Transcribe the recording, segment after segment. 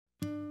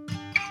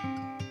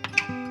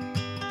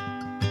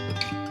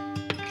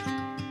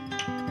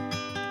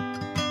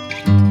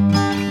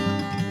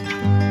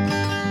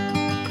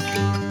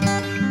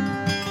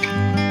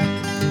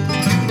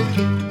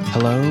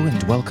Hello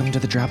and welcome to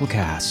the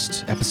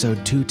Drabblecast,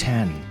 episode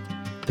 210.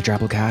 The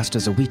Drabblecast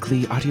is a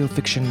weekly audio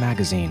fiction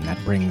magazine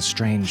that brings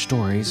strange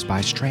stories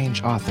by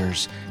strange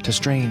authors to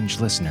strange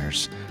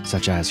listeners,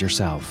 such as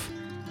yourself.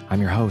 I'm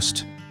your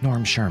host,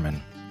 Norm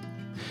Sherman.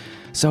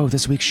 So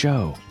this week's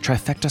show,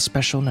 Trifecta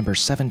special number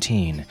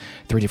 17.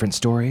 3 different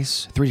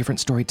stories, 3 different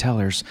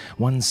storytellers,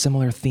 one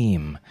similar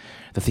theme.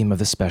 The theme of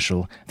this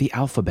special, the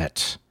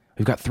alphabet.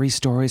 We've got 3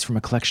 stories from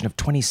a collection of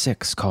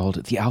 26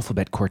 called The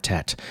Alphabet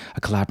Quartet,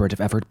 a collaborative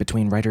effort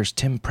between writers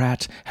Tim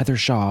Pratt, Heather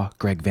Shaw,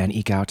 Greg Van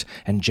Eekhout,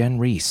 and Jen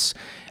Reese,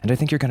 and I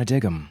think you're going to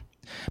dig them.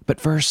 But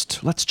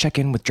first, let's check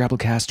in with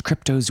Drabblecast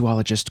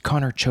cryptozoologist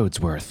Connor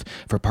Chodesworth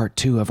for part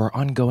 2 of our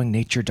ongoing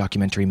nature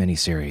documentary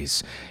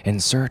miniseries, In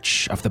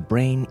Search of the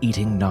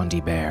Brain-Eating Nandi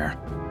Bear.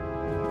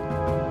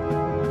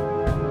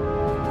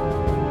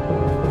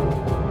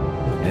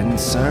 In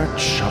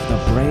Search of the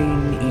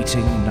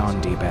Brain-Eating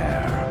Nandi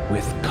Bear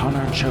with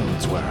Connor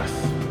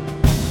Chodesworth.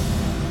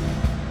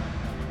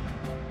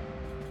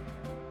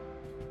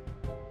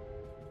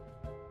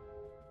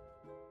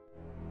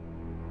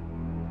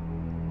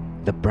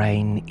 The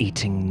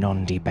brain-eating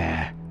Nandi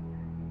Bear.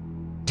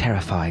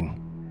 Terrifying,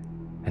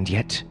 and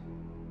yet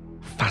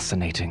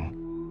fascinating.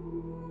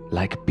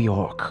 Like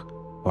Bjork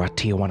or a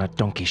Tijuana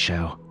donkey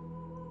show.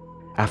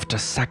 After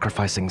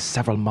sacrificing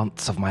several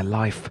months of my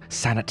life,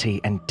 sanity,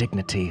 and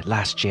dignity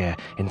last year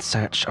in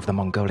search of the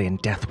Mongolian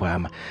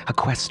deathworm, a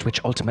quest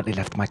which ultimately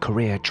left my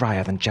career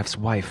drier than Jeff's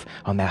wife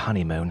on their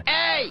honeymoon,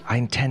 I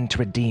intend to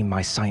redeem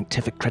my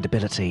scientific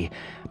credibility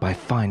by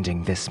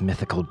finding this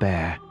mythical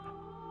bear.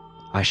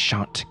 I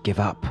shan't give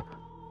up.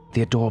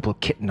 The adorable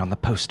kitten on the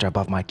poster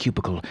above my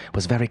cubicle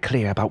was very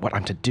clear about what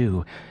I'm to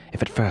do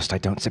if at first I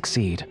don't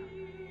succeed.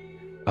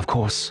 Of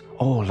course,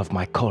 all of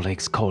my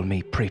colleagues call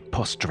me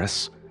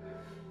preposterous.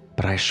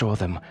 But I assure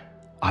them,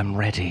 I'm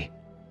ready.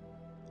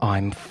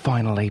 I'm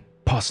finally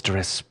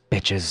posterous,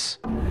 bitches.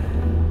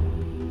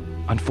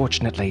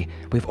 Unfortunately,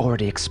 we've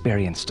already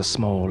experienced a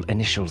small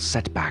initial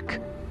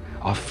setback.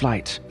 Our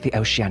flight, the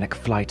Oceanic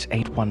Flight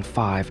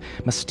 815,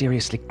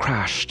 mysteriously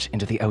crashed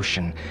into the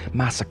ocean,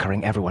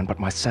 massacring everyone but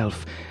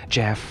myself,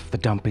 Jeff, the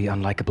dumpy,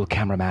 unlikable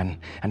cameraman,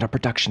 and our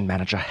production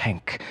manager,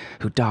 Hank,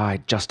 who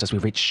died just as we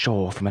reached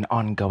shore from an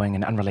ongoing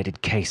and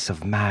unrelated case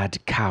of mad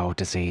cow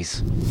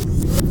disease.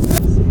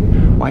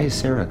 Why is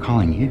Sarah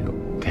calling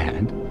you,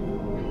 Dad?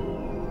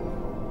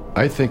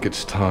 I think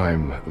it's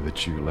time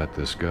that you let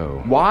this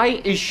go.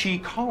 Why is she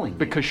calling you?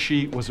 Because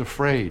she was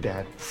afraid.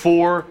 Dad.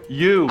 For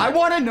you. I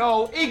want to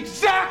know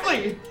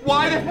exactly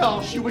why the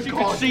hell she would You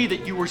call could see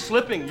that you were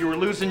slipping. You were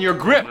losing your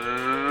grip.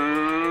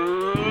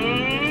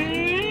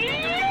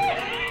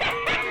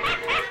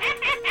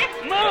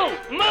 Move!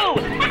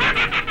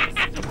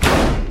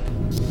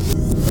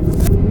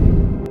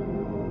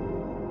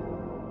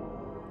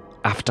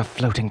 After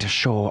floating to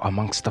shore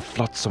amongst the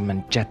flotsam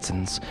and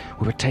jetsams,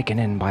 we were taken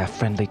in by a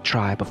friendly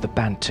tribe of the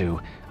Bantu,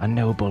 a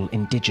noble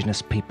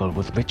indigenous people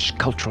with rich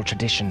cultural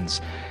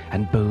traditions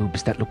and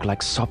boobs that look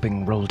like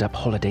sopping rolled-up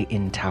Holiday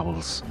Inn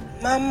towels.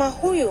 Mama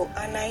huyu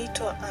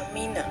anaitwa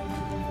Amina.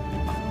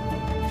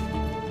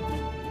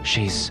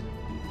 She's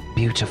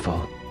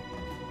beautiful.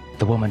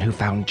 The woman who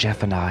found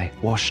Jeff and I,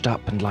 washed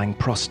up and lying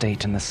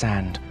prostrate in the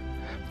sand.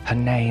 Her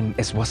name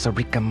is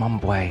Wasarika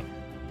Mumbwe,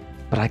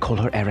 but I call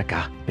her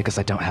Erica because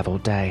I don't have all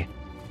day.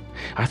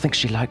 I think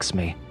she likes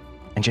me,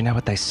 and you know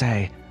what they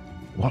say,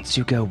 once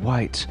you go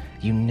white,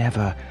 you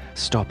never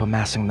stop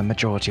amassing the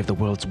majority of the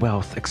world's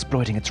wealth,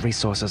 exploiting its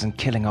resources, and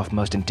killing off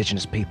most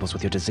indigenous peoples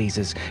with your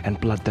diseases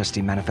and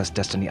bloodthirsty manifest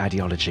destiny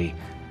ideology.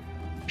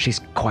 She's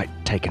quite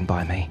taken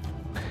by me.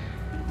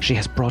 She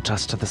has brought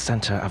us to the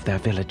center of their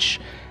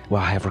village,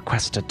 where I have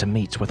requested to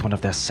meet with one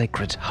of their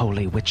sacred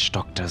holy witch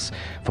doctors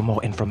for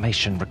more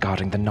information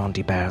regarding the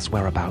Nandi Bear's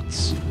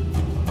whereabouts.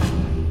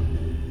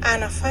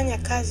 Anafanya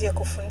kazi ya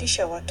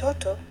kufundisha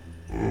watoto.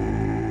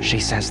 She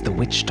says the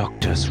witch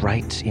doctor's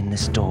right in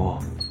this door.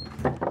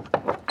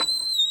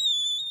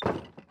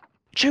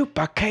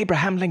 Chupa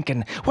Abraham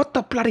Lincoln, what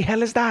the bloody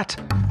hell is that?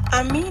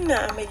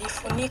 Amina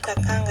amejifunika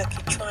kanga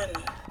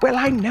kichwani. Well,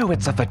 I know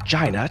it's a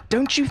vagina.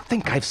 Don't you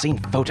think I've seen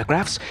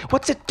photographs?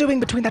 What's it doing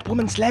between that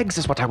woman's legs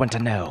is what I want to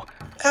know.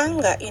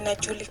 Kanga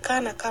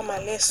inajulikana kama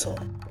leso.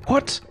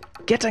 What?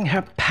 Getting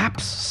her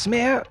paps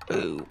smear?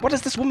 What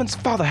does this woman's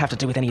father have to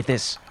do with any of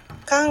this?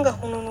 Kanga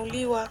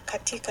hununuliwa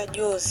katika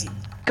jozi.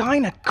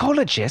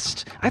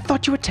 Gynecologist? I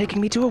thought you were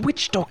taking me to a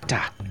witch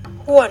doctor.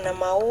 Huwa na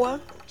maua.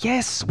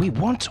 Yes, we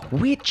want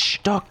witch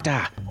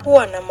doctor.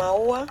 Huwa na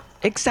maua.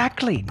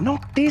 Exactly,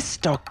 not this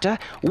doctor,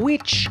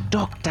 witch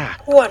doctor.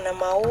 Huwa na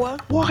maua.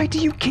 Why do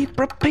you keep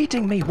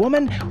repeating me,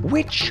 woman?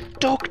 Witch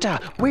doctor.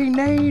 We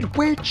need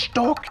witch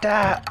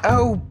doctor.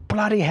 Oh,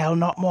 bloody hell,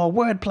 not more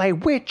wordplay.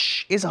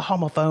 Witch is a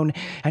homophone,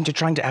 and you're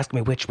trying to ask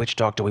me which witch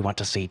doctor we want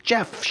to see.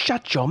 Jeff,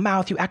 shut your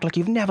mouth. You act like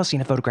you've never seen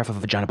a photograph of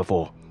a vagina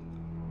before.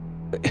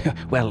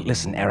 Well,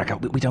 listen, Erica,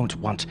 we don't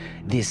want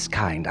this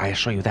kind, I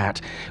assure you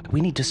that.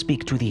 We need to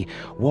speak to the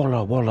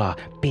Walla Walla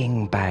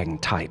Bing Bang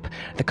type,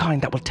 the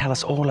kind that will tell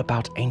us all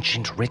about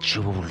ancient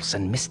rituals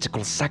and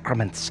mystical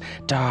sacraments,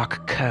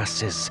 dark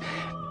curses,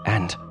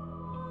 And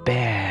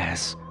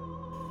bears.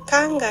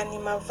 Kanga ni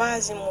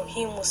mavazi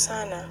muhimu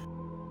sana.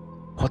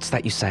 What's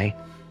that you say?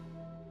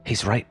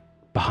 He's right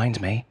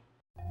behind me.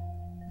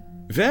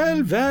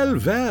 Well, well,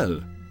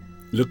 well.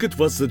 Look at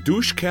what the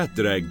douche cat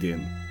dragged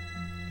in.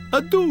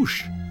 A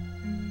douche.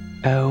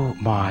 Oh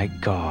my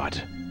God.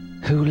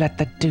 Who let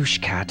the douche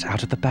cat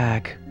out of the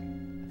bag?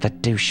 The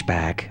douche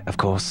bag, of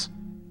course.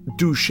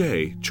 Douche,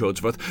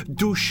 Chodsworth,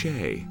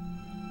 douche.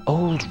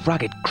 Old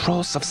rugged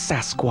cross of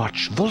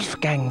Sasquatch,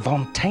 Wolfgang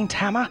von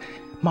Tainthammer,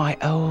 my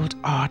old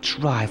arch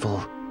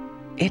rival.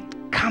 It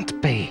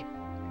can't be.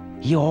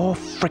 You're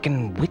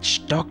frickin'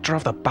 witch doctor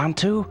of the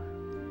Bantu?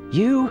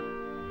 You?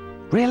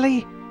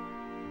 Really?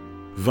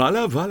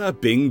 Walla walla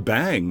bing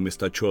bang,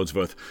 Mr.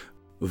 Chodsworth.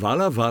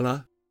 Walla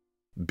walla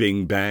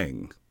bing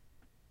bang.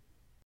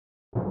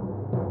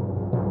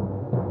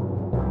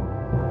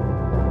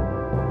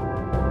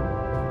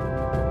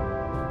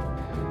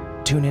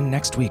 Tune in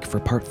next week for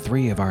part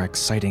 3 of our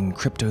exciting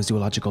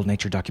cryptozoological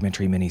nature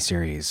documentary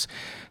miniseries.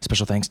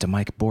 Special thanks to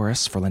Mike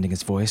Boris for lending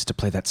his voice to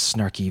play that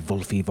snarky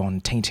Wolfie von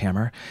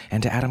Tainthammer,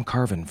 and to Adam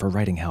Carvin for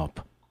writing help.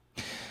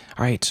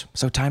 All right,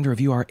 so time to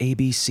review our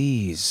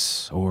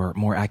ABCs, or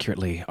more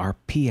accurately, our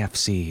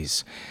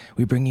PFCs.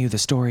 We bring you the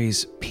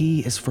stories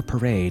P is for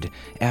parade,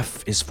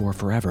 F is for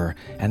forever,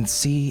 and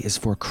C is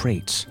for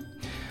crate.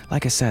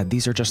 Like I said,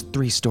 these are just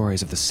 3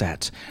 stories of the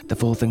set. The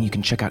full thing you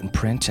can check out in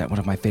print at one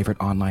of my favorite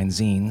online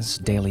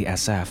zines, Daily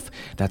SF.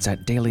 That's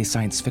at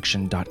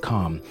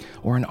dailysciencefiction.com,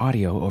 or in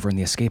audio over in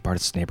the Escape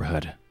Artists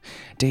neighborhood.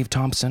 Dave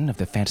Thompson of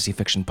the fantasy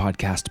fiction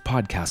podcast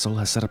Podcastle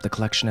has set up the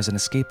collection as an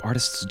Escape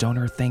Artists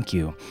donor thank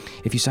you.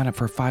 If you sign up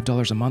for a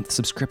 $5 a month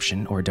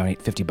subscription or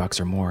donate $50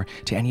 or more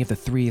to any of the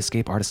 3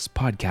 Escape Artists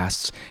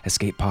podcasts,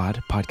 Escape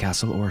Pod,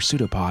 Podcastle, or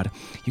Pseudopod,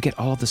 you get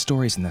all of the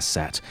stories in this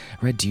set,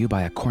 read to you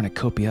by a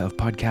cornucopia of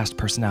podcast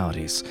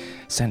personalities,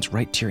 sent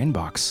right to your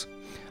inbox.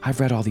 I've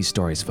read all these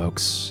stories,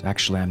 folks.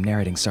 Actually, I'm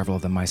narrating several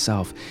of them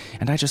myself,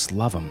 and I just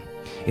love them.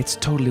 It's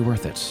totally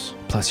worth it.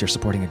 Plus, you're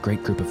supporting a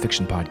great group of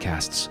fiction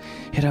podcasts.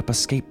 Hit up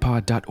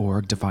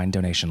escapepod.org to find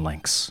donation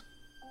links.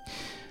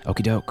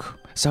 Okie doke.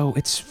 So,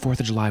 it's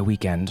 4th of July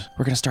weekend.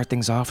 We're going to start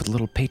things off with a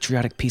little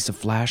patriotic piece of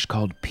flash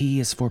called P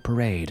is for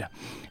Parade.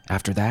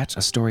 After that,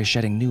 a story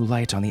shedding new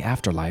light on the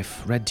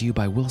afterlife, read to you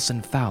by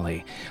Wilson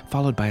Fowley,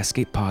 followed by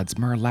Escape Pod's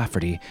Mur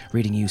Lafferty,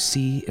 reading you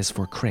C is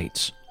for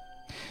Crate.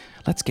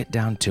 Let's get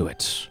down to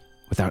it.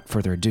 Without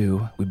further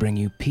ado, we bring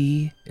you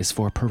P is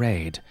for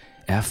Parade,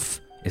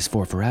 F is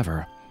for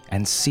Forever,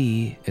 and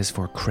C is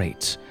for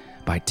Crate,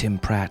 by Tim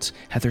Pratt,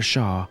 Heather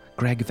Shaw,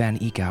 Greg Van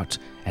Eekhout,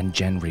 and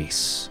Jen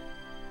Reese.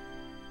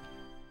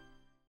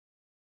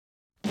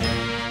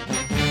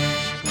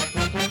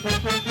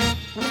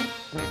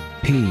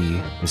 P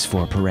is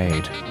for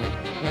Parade.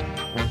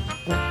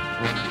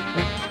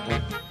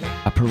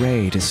 A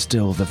parade is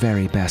still the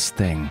very best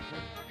thing.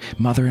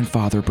 Mother and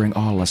father bring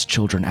all us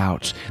children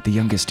out, the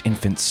youngest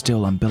infants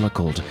still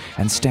umbilicaled,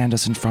 and stand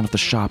us in front of the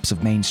shops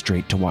of Main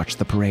Street to watch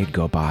the parade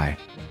go by.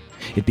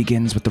 It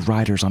begins with the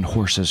riders on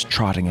horses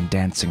trotting and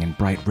dancing and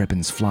bright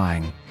ribbons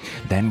flying.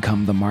 Then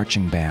come the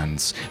marching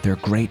bands, their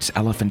great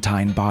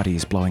elephantine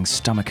bodies blowing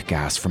stomach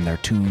gas from their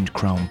tuned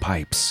chrome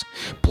pipes.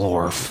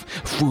 Blorf,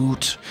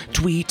 foot,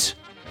 tweet.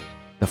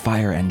 The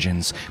fire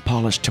engines,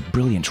 polished to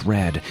brilliant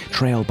red,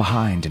 trail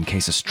behind in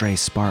case a stray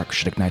spark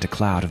should ignite a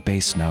cloud of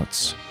bass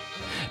notes.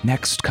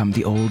 Next come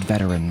the old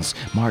veterans,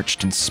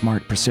 marched in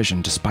smart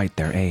precision despite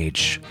their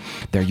age.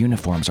 Their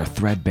uniforms are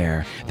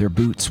threadbare, their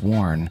boots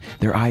worn,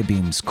 their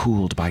eye-beams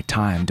cooled by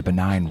time to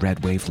benign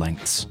red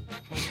wavelengths.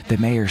 The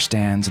mayor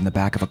stands in the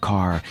back of a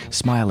car,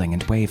 smiling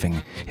and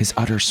waving, his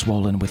udder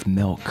swollen with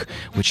milk,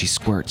 which he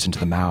squirts into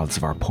the mouths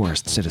of our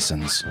poorest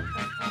citizens.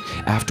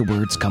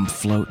 Afterwards come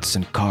floats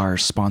and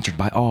cars sponsored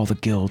by all the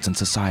guilds and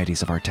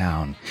societies of our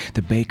town,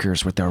 the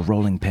bakers with their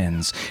rolling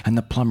pins, and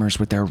the plumbers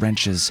with their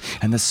wrenches,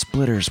 and the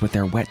splitters with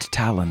their wet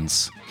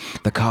talons.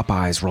 The cop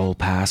eyes roll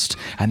past,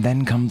 and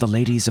then come the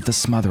ladies of the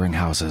smothering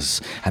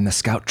houses, and the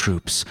scout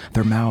troops,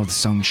 their mouths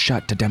sewn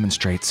shut to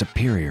demonstrate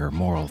superior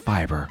moral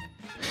fiber.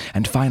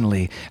 And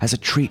finally, as a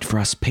treat for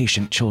us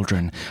patient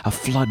children, a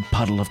flood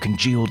puddle of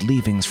congealed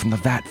leavings from the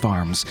vat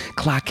farms,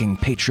 clacking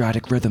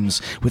patriotic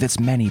rhythms with its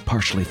many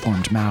partially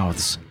formed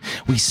mouths.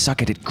 We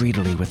suck at it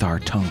greedily with our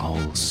tongue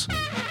holes.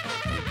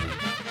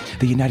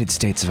 The United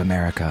States of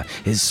America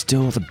is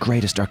still the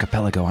greatest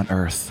archipelago on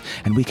Earth,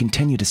 and we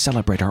continue to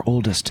celebrate our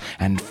oldest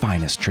and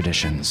finest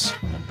traditions.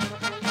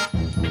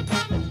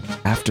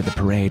 After the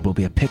parade will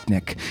be a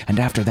picnic, and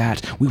after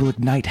that we will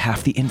ignite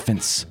half the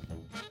infants.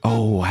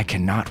 Oh, I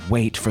cannot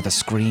wait for the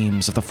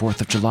screams of the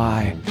 4th of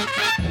July.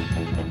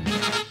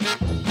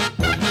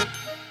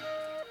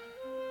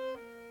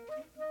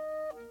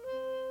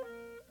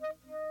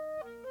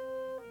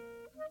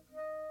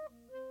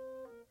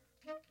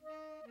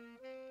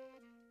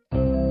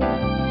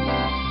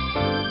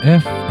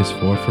 F is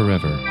for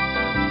Forever.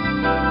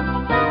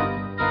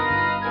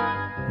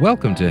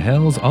 Welcome to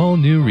Hell's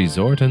all-new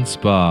resort and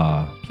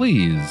spa.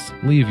 Please,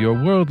 leave your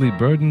worldly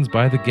burdens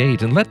by the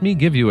gate and let me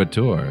give you a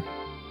tour.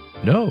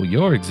 No,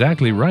 you're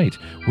exactly right.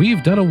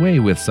 We've done away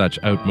with such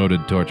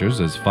outmoded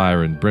tortures as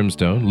fire and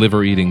brimstone,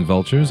 liver-eating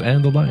vultures,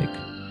 and the like.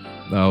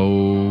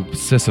 Oh,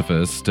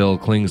 Sisyphus still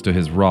clings to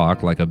his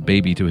rock like a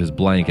baby to his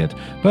blanket,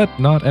 but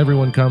not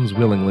everyone comes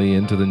willingly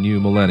into the new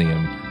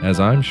millennium,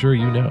 as I'm sure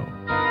you know.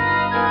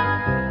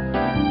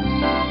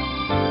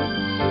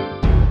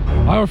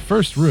 Our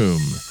first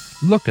room.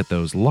 Look at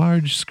those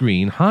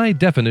large-screen,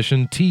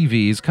 high-definition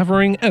TVs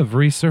covering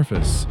every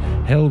surface.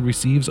 Hell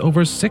receives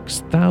over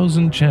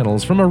 6,000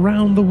 channels from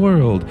around the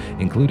world,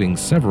 including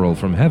several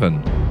from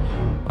heaven.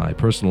 I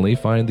personally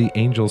find the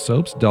angel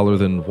soaps duller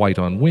than White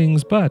on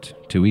Wings, but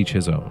to each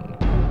his own.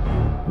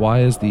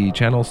 Why is the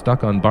channel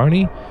stuck on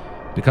Barney?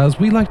 Because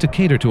we like to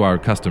cater to our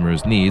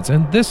customers' needs,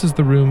 and this is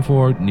the room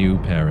for new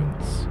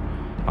parents.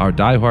 Our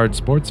diehard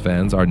sports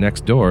fans are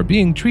next door,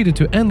 being treated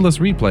to endless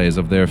replays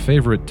of their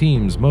favorite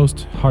team's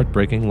most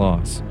heartbreaking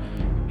loss.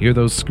 Hear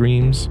those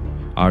screams?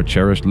 Our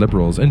cherished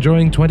liberals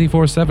enjoying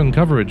 24/7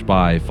 coverage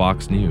by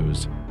Fox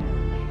News.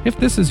 If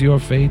this is your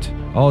fate,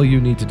 all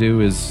you need to do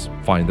is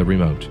find the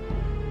remote.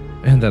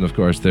 And then, of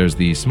course, there's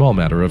the small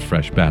matter of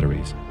fresh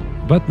batteries.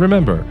 But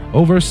remember,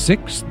 over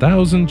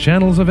 6,000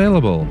 channels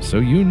available, so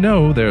you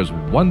know there's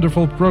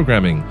wonderful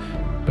programming,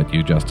 but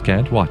you just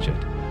can't watch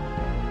it.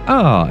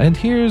 Ah, and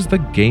here's the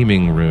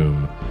gaming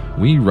room.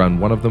 We run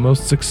one of the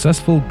most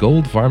successful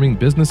gold farming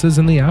businesses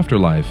in the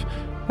afterlife.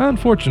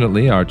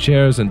 Unfortunately, our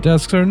chairs and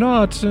desks are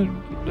not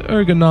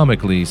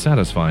ergonomically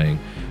satisfying.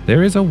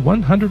 There is a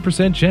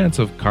 100% chance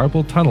of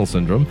carpal tunnel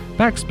syndrome,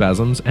 back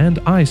spasms, and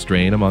eye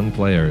strain among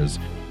players.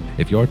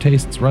 If your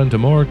tastes run to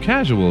more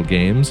casual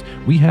games,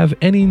 we have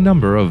any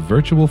number of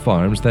virtual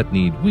farms that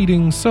need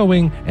weeding,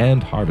 sowing,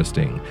 and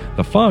harvesting.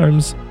 The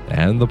farms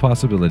and the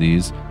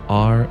possibilities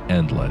are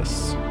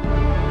endless.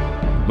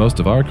 Most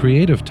of our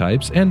creative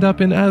types end up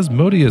in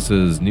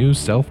Asmodeus's new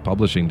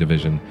self-publishing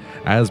division.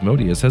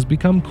 Asmodeus has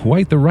become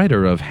quite the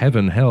writer of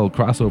Heaven-Hell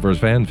crossovers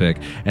fanfic,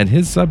 and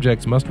his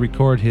subjects must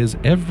record his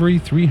every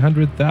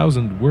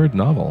 300,000-word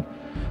novel.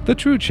 The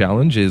true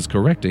challenge is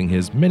correcting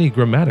his many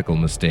grammatical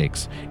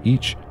mistakes.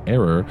 Each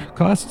error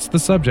costs the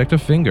subject a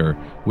finger,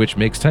 which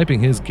makes typing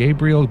his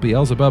Gabriel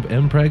Beelzebub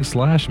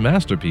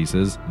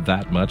Mpreg/masterpieces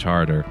that much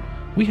harder.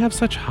 We have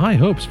such high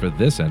hopes for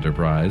this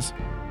enterprise.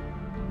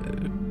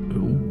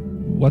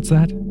 What's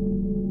that?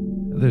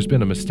 There's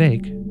been a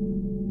mistake.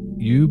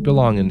 You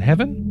belong in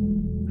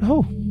heaven?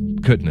 Oh,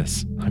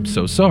 goodness, I'm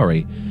so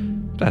sorry.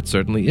 That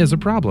certainly is a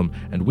problem,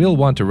 and we'll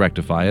want to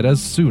rectify it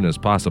as soon as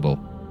possible.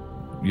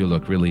 You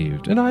look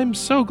relieved, and I'm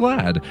so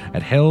glad.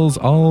 At Hell's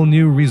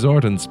all-new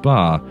resort and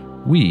spa,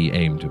 we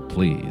aim to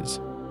please.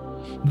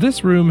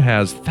 This room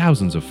has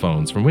thousands of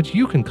phones from which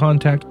you can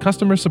contact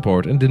customer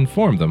support and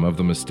inform them of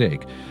the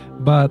mistake.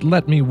 But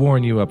let me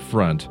warn you up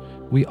front,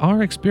 we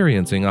are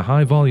experiencing a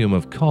high volume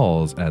of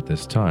calls at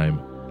this time.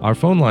 Our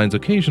phone lines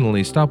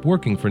occasionally stop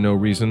working for no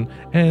reason,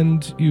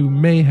 and you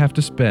may have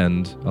to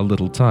spend a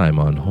little time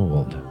on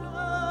hold.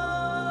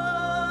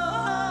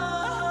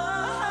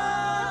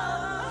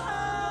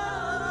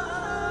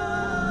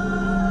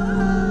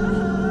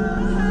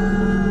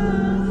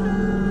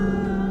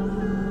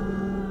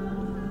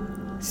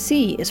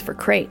 C is for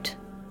crate.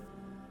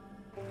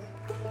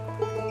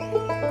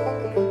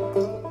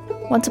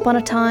 Once upon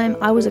a time,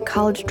 I was a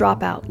college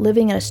dropout,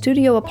 living in a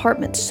studio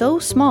apartment so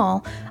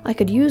small I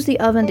could use the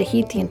oven to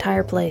heat the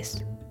entire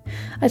place.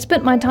 I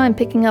spent my time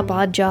picking up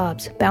odd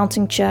jobs,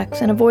 bouncing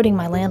checks, and avoiding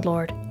my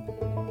landlord.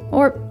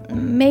 Or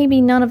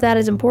maybe none of that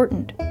is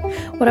important.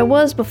 What I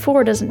was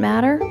before doesn't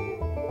matter.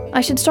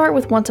 I should start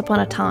with once upon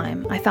a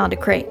time, I found a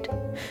crate.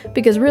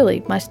 Because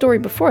really, my story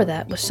before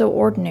that was so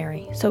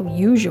ordinary, so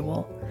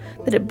usual,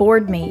 that it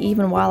bored me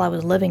even while I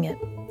was living it.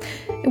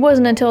 It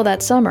wasn't until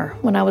that summer,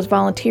 when I was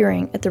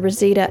volunteering at the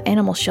Reseda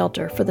Animal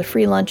Shelter for the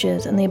free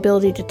lunches and the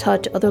ability to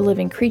touch other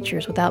living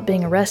creatures without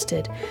being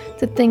arrested,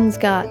 that things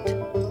got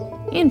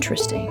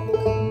interesting.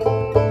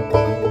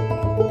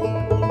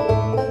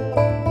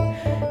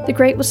 The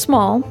crate was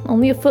small,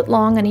 only a foot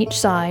long on each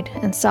side,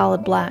 and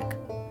solid black.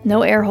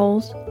 No air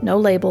holes, no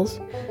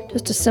labels,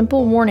 just a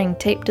simple warning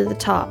taped to the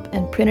top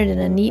and printed in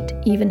a neat,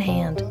 even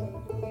hand.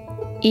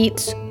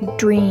 Eats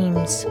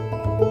dreams.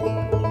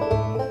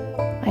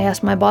 I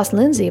asked my boss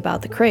Lindsay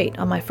about the crate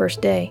on my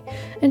first day,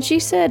 and she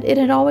said it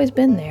had always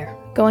been there,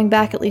 going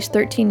back at least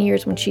 13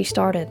 years when she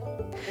started.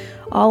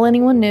 All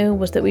anyone knew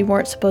was that we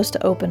weren't supposed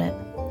to open it.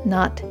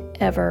 Not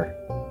ever.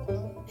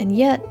 And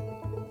yet,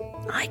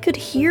 I could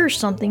hear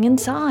something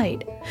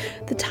inside.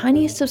 The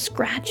tiniest of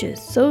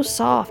scratches, so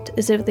soft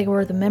as if they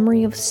were the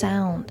memory of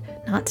sound,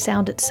 not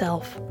sound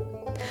itself.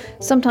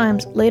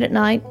 Sometimes, late at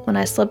night, when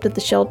I slept at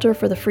the shelter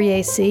for the free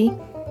AC,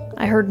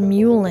 I heard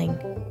mewling,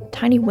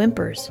 tiny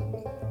whimpers,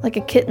 like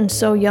a kitten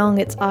so young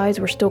its eyes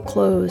were still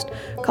closed,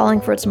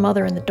 calling for its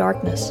mother in the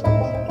darkness.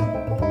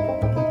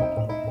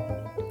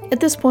 At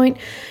this point,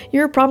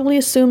 you're probably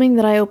assuming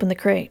that I opened the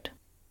crate.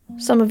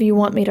 Some of you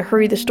want me to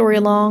hurry the story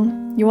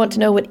along. You want to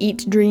know what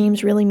eats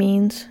dreams really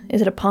means.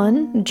 Is it a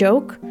pun, a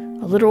joke,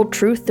 a literal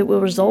truth that will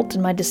result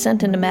in my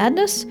descent into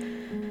madness?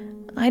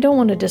 I don't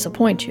want to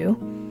disappoint you.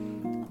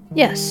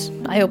 Yes,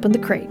 I opened the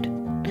crate.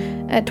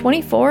 At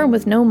 24 and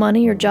with no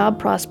money or job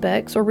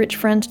prospects or rich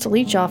friends to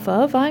leech off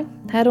of, I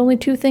had only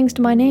 2 things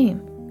to my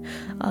name.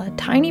 A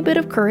tiny bit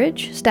of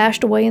courage,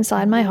 stashed away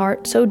inside my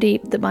heart so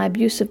deep that my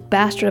abusive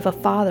bastard of a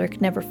father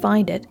could never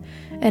find it,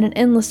 and an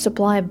endless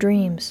supply of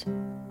dreams.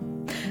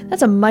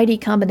 That's a mighty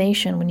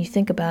combination when you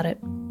think about it,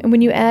 and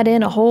when you add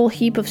in a whole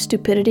heap of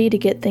stupidity to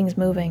get things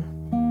moving.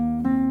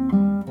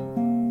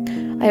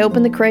 I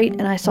opened the crate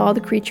and I saw the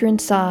creature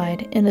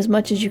inside,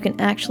 inasmuch as you can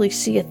actually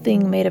see a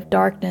thing made of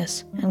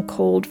darkness and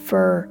cold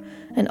fur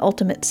and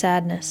ultimate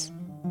sadness.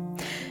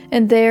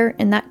 And there,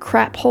 in that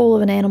crap hole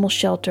of an animal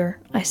shelter,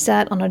 I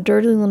sat on a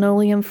dirty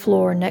linoleum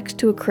floor next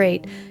to a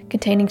crate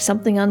containing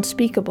something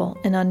unspeakable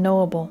and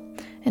unknowable,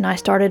 and I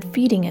started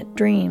feeding it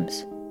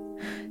dreams.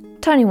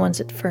 Tiny ones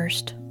at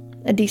first.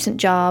 A decent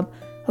job,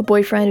 a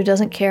boyfriend who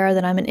doesn't care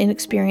that I'm an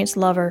inexperienced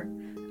lover,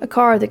 a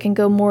car that can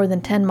go more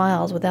than 10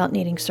 miles without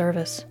needing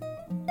service.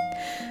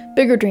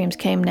 Bigger dreams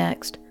came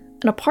next.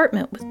 An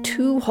apartment with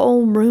 2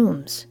 whole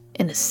rooms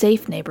in a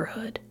safe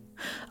neighborhood.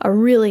 A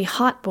really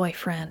hot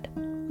boyfriend.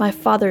 My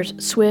father's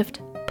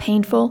swift,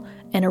 painful,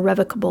 and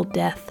irrevocable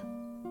death.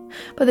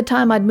 By the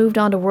time I'd moved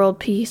on to world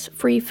peace,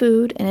 free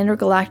food, and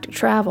intergalactic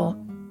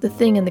travel, the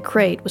thing in the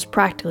crate was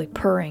practically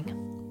purring.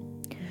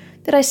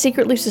 Did I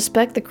secretly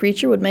suspect the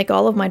creature would make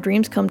all of my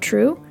dreams come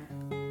true?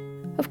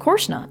 Of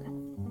course not.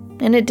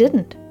 And it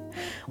didn't.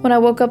 When I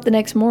woke up the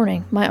next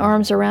morning, my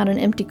arms around an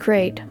empty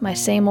crate, my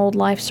same old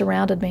life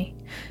surrounded me.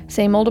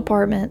 Same old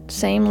apartment,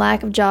 same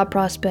lack of job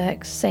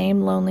prospects,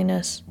 same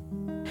loneliness.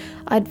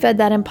 I'd fed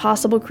that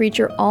impossible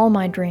creature all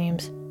my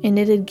dreams, and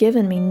it had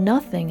given me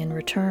nothing in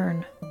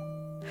return.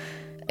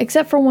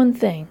 Except for one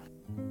thing.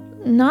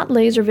 Not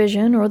laser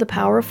vision or the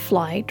power of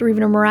flight or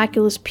even a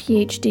miraculous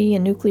PhD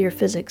in nuclear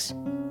physics.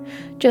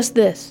 Just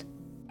this.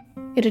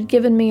 It had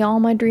given me all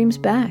my dreams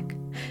back.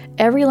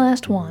 Every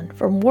last one,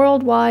 from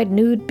worldwide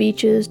nude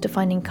beaches to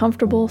finding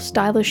comfortable,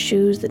 stylish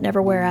shoes that never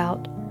wear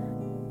out.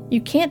 You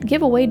can't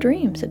give away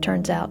dreams, it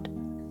turns out.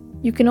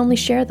 You can only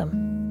share them.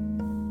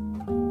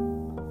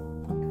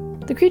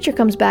 The creature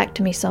comes back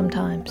to me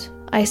sometimes.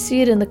 I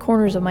see it in the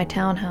corners of my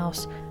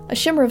townhouse, a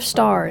shimmer of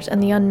stars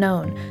and the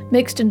unknown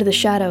mixed into the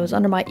shadows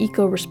under my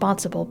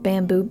eco-responsible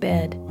bamboo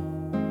bed.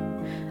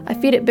 I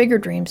feed it bigger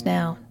dreams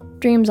now,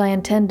 dreams I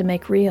intend to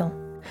make real.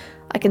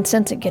 I can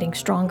sense it getting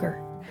stronger.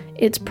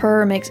 Its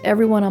purr makes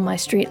everyone on my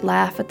street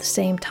laugh at the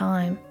same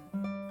time.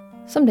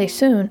 Someday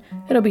soon,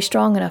 it'll be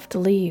strong enough to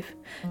leave,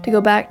 to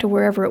go back to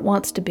wherever it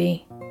wants to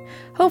be.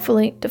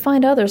 Hopefully, to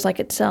find others like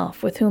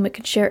itself with whom it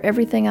can share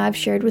everything I've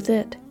shared with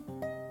it.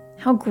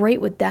 How great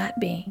would that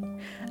be?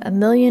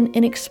 1,000,000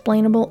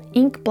 inexplainable,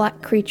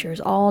 ink-black creatures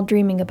all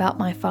dreaming about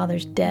my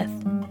father's death.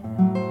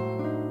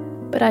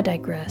 But I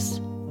digress.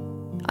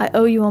 I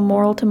owe you a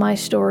moral to my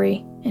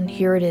story, and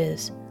here it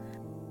is.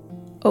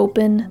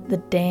 Open the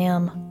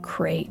damn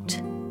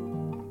crate.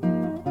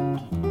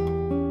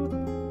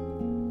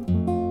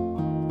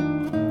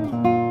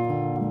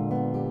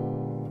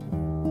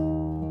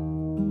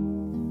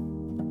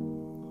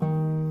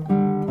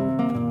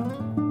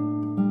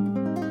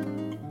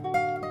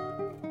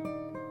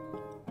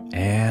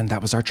 And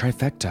that was our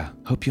trifecta.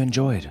 Hope you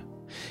enjoyed.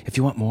 If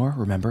you want more,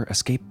 remember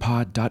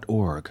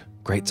escapepod.org.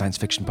 Great science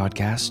fiction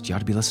podcast. You ought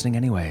to be listening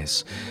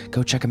anyways.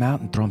 Go check them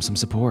out and throw them some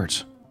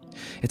support.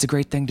 It's a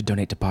great thing to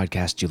donate to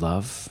podcasts you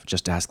love.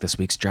 Just ask this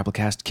week's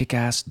Drabblecast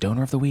kick-ass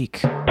donor of the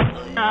week.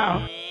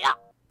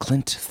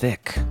 Clint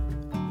Thick.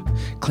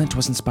 Clint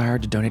was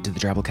inspired to donate to the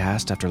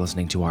Drabblecast after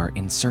listening to our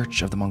In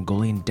Search of the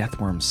Mongolian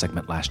Deathworm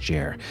segment last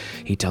year.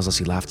 He tells us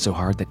he laughed so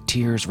hard that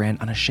tears ran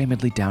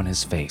unashamedly down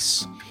his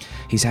face.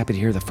 He's happy to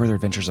hear the further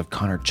adventures of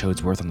Connor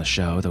Chodesworth on the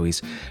show, though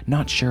he's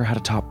not sure how to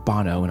top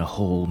Bono in a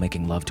hole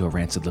making love to a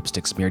rancid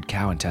lipstick-smeared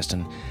cow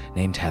intestine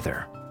named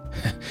Heather.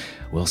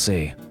 We'll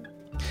see.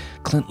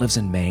 Clint lives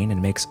in Maine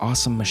and makes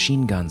awesome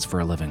machine guns for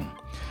a living.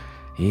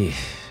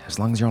 As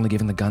long as you're only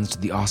giving the guns to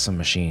the awesome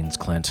machines,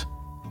 Clint.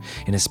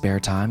 In his spare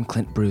time,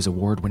 Clint brews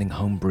award-winning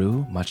home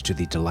brew, much to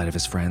the delight of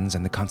his friends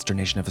and the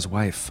consternation of his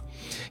wife.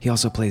 He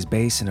also plays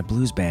bass in a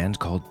blues band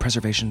called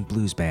Preservation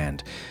Blues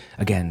Band,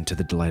 again to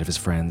the delight of his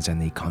friends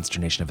and the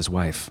consternation of his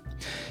wife.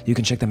 You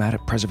can check them out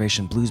at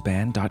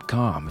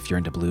preservationbluesband.com if you're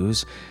into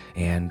blues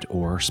and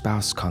or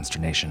spouse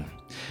consternation.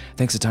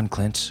 Thanks a ton,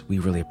 Clint. We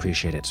really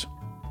appreciate it.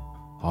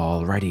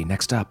 Alrighty,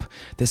 next up,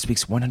 this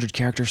week's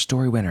 100-character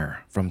story winner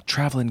from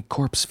Traveling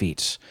Corpse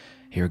Feet.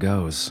 Here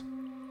goes.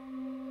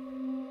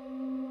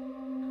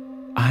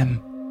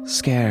 I'm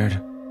scared,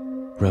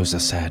 Rosa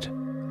said.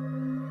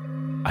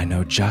 I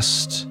know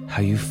just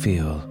how you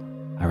feel,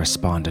 I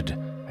responded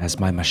as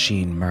my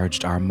machine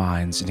merged our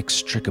minds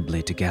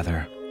inextricably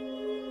together.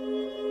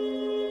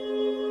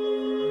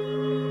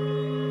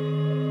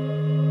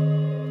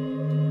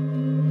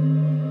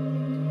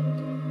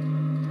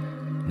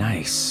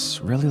 Nice,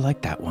 really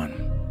like that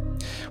one.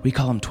 We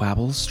call them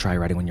twabbles. Try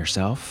writing one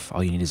yourself.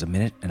 All you need is a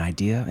minute, an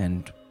idea,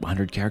 and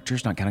 100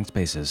 characters, not counting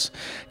spaces.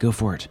 Go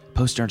for it.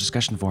 Post in our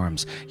discussion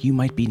forums. You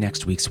might be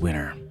next week's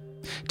winner.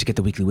 To get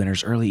the weekly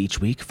winners early each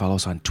week, follow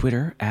us on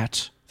Twitter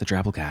at the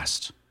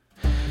Drabblecast.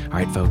 All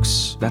right,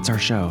 folks, that's our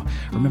show.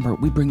 Remember,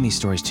 we bring these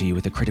stories to you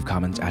with a Creative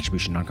Commons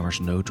Attribution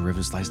Non-Commercial No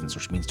Derivatives license,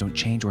 which means don't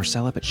change or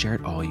sell it, but share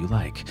it all you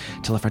like.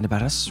 Tell a friend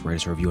about us, write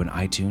us a review on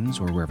iTunes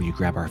or wherever you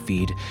grab our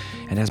feed.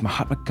 And as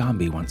Mahatma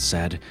Gandhi once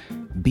said,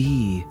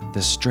 be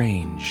the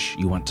strange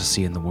you want to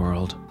see in the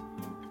world.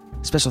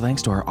 Special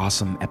thanks to our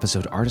awesome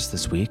episode artist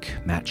this week,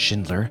 Matt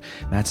Schindler.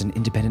 Matt's an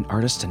independent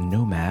artist and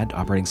nomad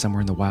operating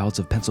somewhere in the wilds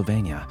of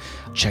Pennsylvania.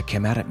 Check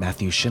him out at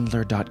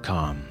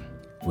MatthewSchindler.com.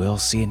 We'll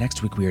see you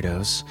next week,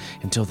 weirdos.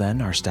 Until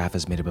then, our staff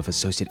is made up of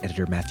Associate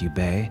Editor Matthew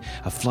Bay,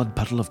 a flood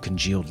puddle of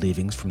congealed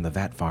leavings from the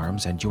Vat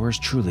Farms, and yours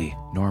truly,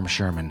 Norm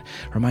Sherman,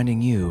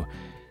 reminding you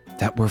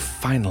that we're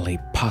finally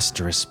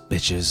posturous,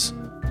 bitches.